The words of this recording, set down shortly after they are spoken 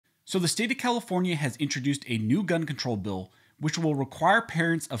So the state of California has introduced a new gun control bill which will require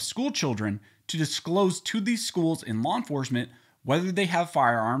parents of school children to disclose to these schools and law enforcement whether they have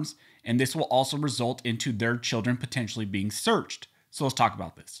firearms, and this will also result into their children potentially being searched. So let's talk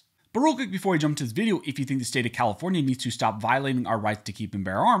about this. But real quick before we jump into this video, if you think the state of California needs to stop violating our rights to keep and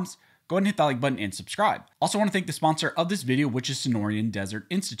bear arms, go ahead and hit that like button and subscribe. Also want to thank the sponsor of this video, which is Sonoran Desert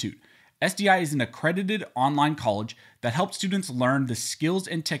Institute. SDI is an accredited online college that helps students learn the skills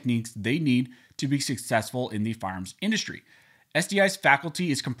and techniques they need to be successful in the firearms industry. SDI's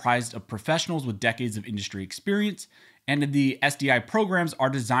faculty is comprised of professionals with decades of industry experience, and the SDI programs are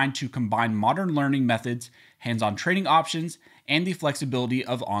designed to combine modern learning methods, hands-on training options, and the flexibility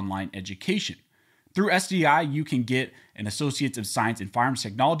of online education. Through SDI, you can get an Associates of Science in Firearms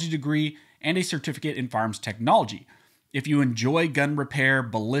Technology degree and a certificate in firearms technology. If you enjoy gun repair,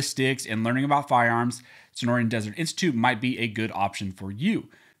 ballistics, and learning about firearms, Sonoran Desert Institute might be a good option for you.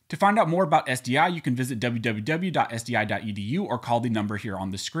 To find out more about SDI, you can visit www.sdi.edu or call the number here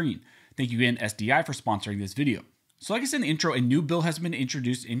on the screen. Thank you again, SDI, for sponsoring this video. So like I said in the intro, a new bill has been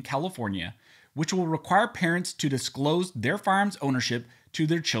introduced in California, which will require parents to disclose their firearms ownership to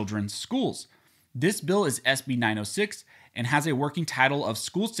their children's schools. This bill is SB 906 and has a working title of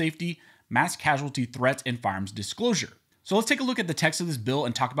School Safety, Mass Casualty Threats, and Firearms Disclosure. So let's take a look at the text of this bill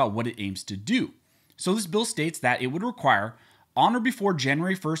and talk about what it aims to do. So this bill states that it would require, on or before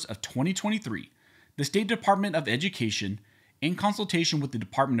January 1st of 2023, the State Department of Education, in consultation with the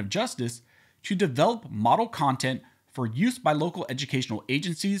Department of Justice, to develop model content for use by local educational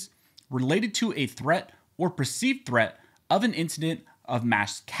agencies related to a threat or perceived threat of an incident of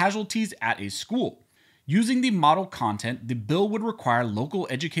mass casualties at a school. Using the model content, the bill would require local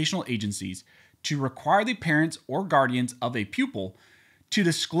educational agencies to require the parents or guardians of a pupil to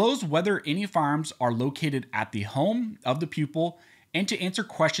disclose whether any firearms are located at the home of the pupil and to answer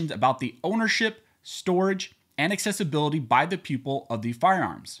questions about the ownership, storage, and accessibility by the pupil of the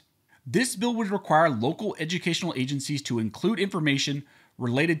firearms. This bill would require local educational agencies to include information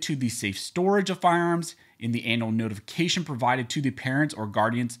related to the safe storage of firearms in the annual notification provided to the parents or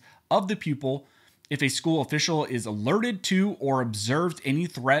guardians of the pupil. If a school official is alerted to or observes any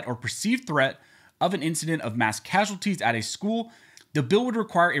threat or perceived threat of an incident of mass casualties at a school, the bill would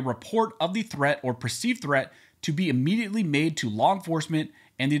require a report of the threat or perceived threat to be immediately made to law enforcement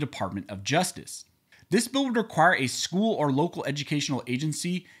and the Department of Justice. This bill would require a school or local educational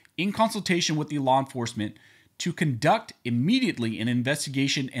agency, in consultation with the law enforcement, to conduct immediately an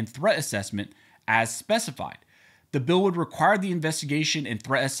investigation and threat assessment as specified. The bill would require the investigation and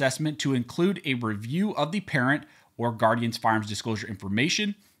threat assessment to include a review of the parent or guardian's firearms disclosure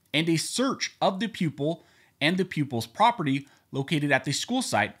information and a search of the pupil and the pupil's property located at the school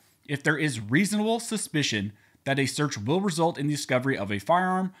site if there is reasonable suspicion that a search will result in the discovery of a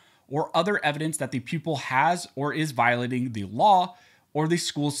firearm or other evidence that the pupil has or is violating the law or the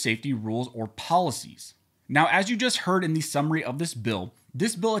school's safety rules or policies. Now, as you just heard in the summary of this bill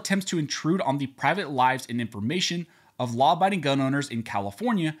attempts to intrude on the private lives and information of law-abiding gun owners in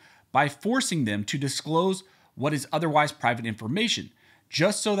California by forcing them to disclose what is otherwise private information,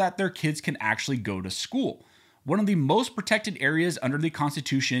 just so that their kids can actually go to school. One of the most protected areas under the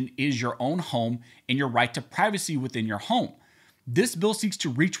Constitution is your own home and your right to privacy within your home. This bill seeks to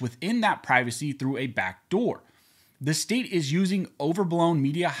reach within that privacy through a back door. The state is using overblown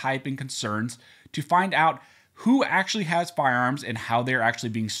media hype and concerns to find out who actually has firearms and how they're actually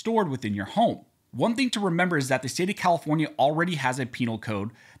being stored within your home. One thing to remember is that the state of California already has a penal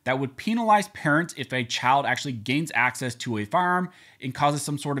code that would penalize parents if a child actually gains access to a firearm and causes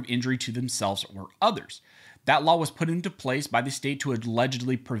some sort of injury to themselves or others. That law was put into place by the state to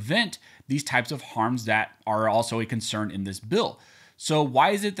allegedly prevent these types of harms that are also a concern in this bill. So why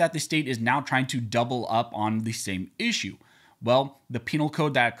is it that the state is now trying to double up on the same issue? Well, the penal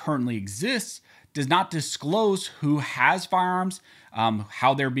code that currently exists does not disclose who has firearms,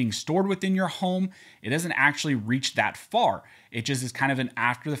 how they're being stored within your home. It doesn't actually reach that far. It just is kind of an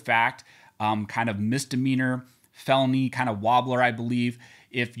after the fact kind of misdemeanor, felony kind of wobbler, I believe.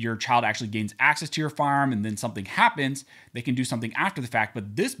 If your child actually gains access to your firearm and then something happens, they can do something after the fact.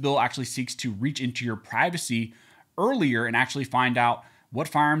 But this bill actually seeks to reach into your privacy earlier and actually find out what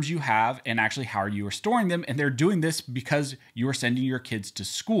firearms you have and actually how you are storing them. And they're doing this because you are sending your kids to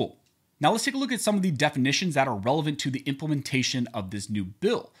school. Now let's take a look at some of the definitions that are relevant to the implementation of this new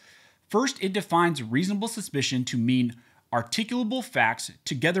bill. First, it defines reasonable suspicion to mean articulable facts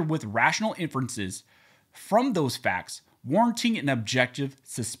together with rational inferences from those facts warranting an objective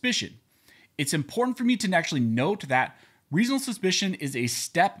suspicion. It's important for me to actually note that reasonable suspicion is a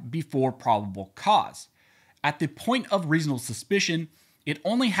step before probable cause. At the point of reasonable suspicion, It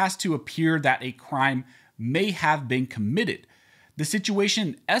only has to appear that a crime may have been committed. The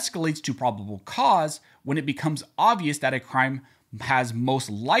situation escalates to probable cause when it becomes obvious that a crime has most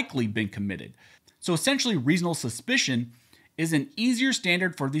likely been committed. So essentially, reasonable suspicion is an easier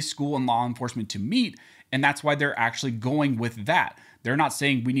standard for the school and law enforcement to meet, and that's why they're actually going with that. They're not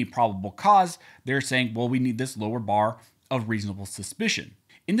saying we need probable cause, they're saying, well, we need this lower bar of reasonable suspicion.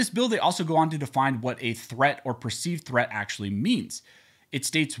 In this bill, they also go on to define what a threat or perceived threat actually means. It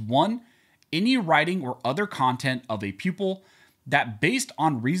states 1, any writing or other content of a pupil that, based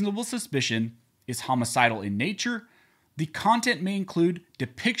on reasonable suspicion, is homicidal in nature. The content may include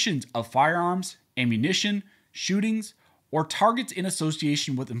depictions of firearms, ammunition, shootings, or targets in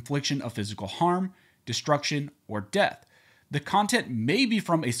association with infliction of physical harm, destruction, or death. The content may be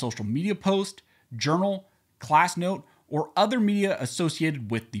from a social media post, journal, class note, or other media associated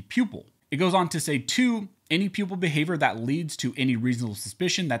with the pupil. It goes on to say 2, any pupil behavior that leads to any reasonable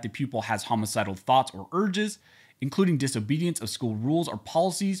suspicion that the pupil has homicidal thoughts or urges, including disobedience of school rules or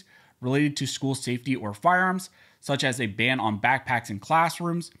policies related to school safety or firearms, such as a ban on backpacks in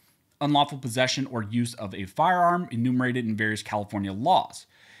classrooms, unlawful possession or use of a firearm enumerated in various California laws.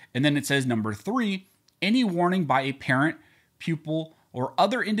 And then it says number 3, any warning by a parent, pupil, or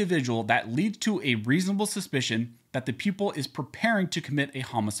other individual that leads to a reasonable suspicion that the pupil is preparing to commit a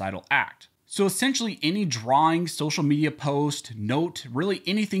homicidal act. So essentially, any drawing, social media post, note, really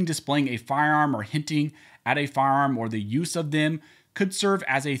anything displaying a firearm or hinting at a firearm or the use of them could serve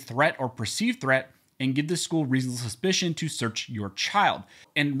as a threat or perceived threat and give the school reasonable suspicion to search your child.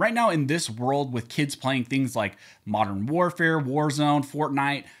 And right now in this world with kids playing things like Modern Warfare, Warzone,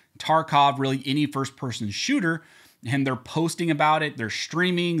 Fortnite, Tarkov, really any first-person shooter, and they're posting about it, they're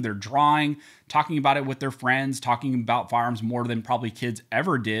streaming, they're drawing, talking about it with their friends, talking about firearms more than probably kids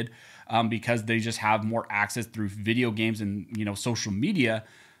ever did, because they just have more access through video games and social media.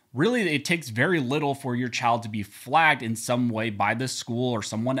 Really, it takes very little for your child to be flagged in some way by the school or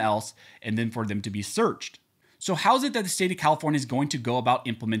someone else, and then for them to be searched. So how is it that the state of California is going to go about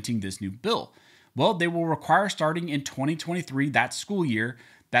implementing this new bill? Well, they will require, starting in 2023, that school year,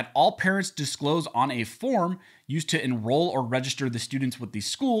 that all parents disclose on a form used to enroll or register the students with the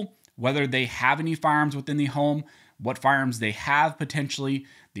school, whether they have any firearms within the home, what firearms they have potentially,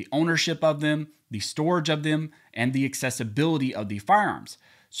 the ownership of them, the storage of them, and the accessibility of the firearms.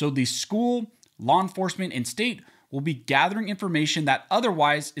 So the school, law enforcement, and state will be gathering information that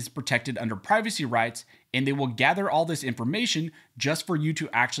otherwise is protected under privacy rights, and they will gather all this information just for you to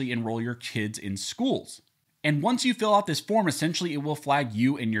actually enroll your kids in schools. And once you fill out this form, essentially it will flag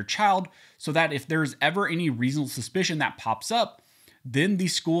you and your child so that if there's ever any reasonable suspicion that pops up, then the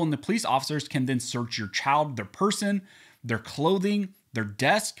school and the police officers can then search your child, their person, their clothing, their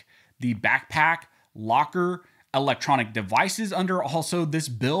desk, the backpack, locker, electronic devices under also this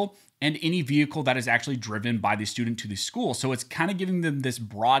bill, and any vehicle that is actually driven by the student to the school. So it's kind of giving them this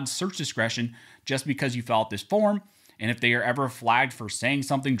broad search discretion just because you fill out this form. And if they are ever flagged for saying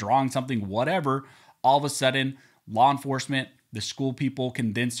something, drawing something, whatever, all of a sudden, law enforcement, the school people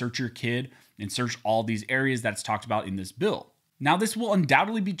can then search your kid and search all these areas that's talked about in this bill. Now, this will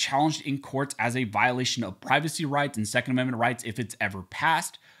undoubtedly be challenged in courts as a violation of privacy rights and Second Amendment rights if it's ever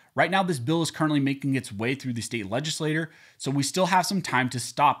passed. Right now, this bill is currently making its way through the state legislature, so we still have some time to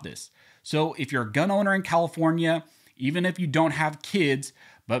stop this. So if you're a gun owner in California, even if you don't have kids,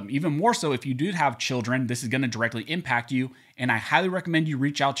 but even more so if you do have children, this is going to directly impact you. And I highly recommend you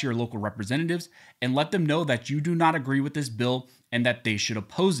reach out to your local representatives and let them know that you do not agree with this bill and that they should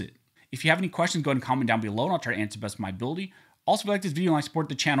oppose it. If you have any questions, go ahead and comment down below and I'll try to answer the best of my ability. Also, if you like this video and support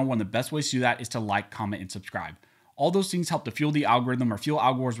the channel, one of the best ways to do that is to like, comment, and subscribe. All those things help to fuel the algorithm or fuel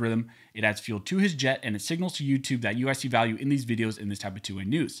Al Gore's rhythm. It adds fuel to his jet and it signals to YouTube that you guys see value in these videos in this type of two-way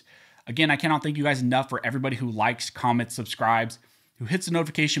news. Again, I cannot thank you guys enough for everybody who likes, comments, subscribes, who hits the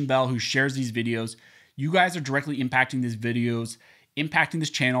notification bell, who shares these videos. You guys are directly impacting these videos, impacting this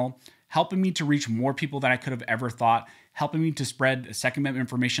channel, helping me to reach more people than I could have ever thought, helping me to spread Second Amendment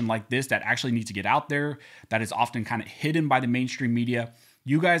information like this that actually needs to get out there, that is often kind of hidden by the mainstream media.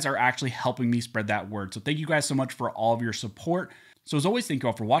 You guys are actually helping me spread that word. So thank you guys so much for all of your support. So as always, thank you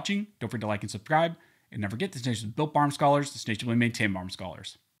all for watching. Don't forget to like and subscribe. And never forget, this nation is built by armed scholars. This nation will be maintained by armed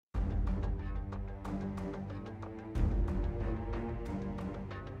scholars.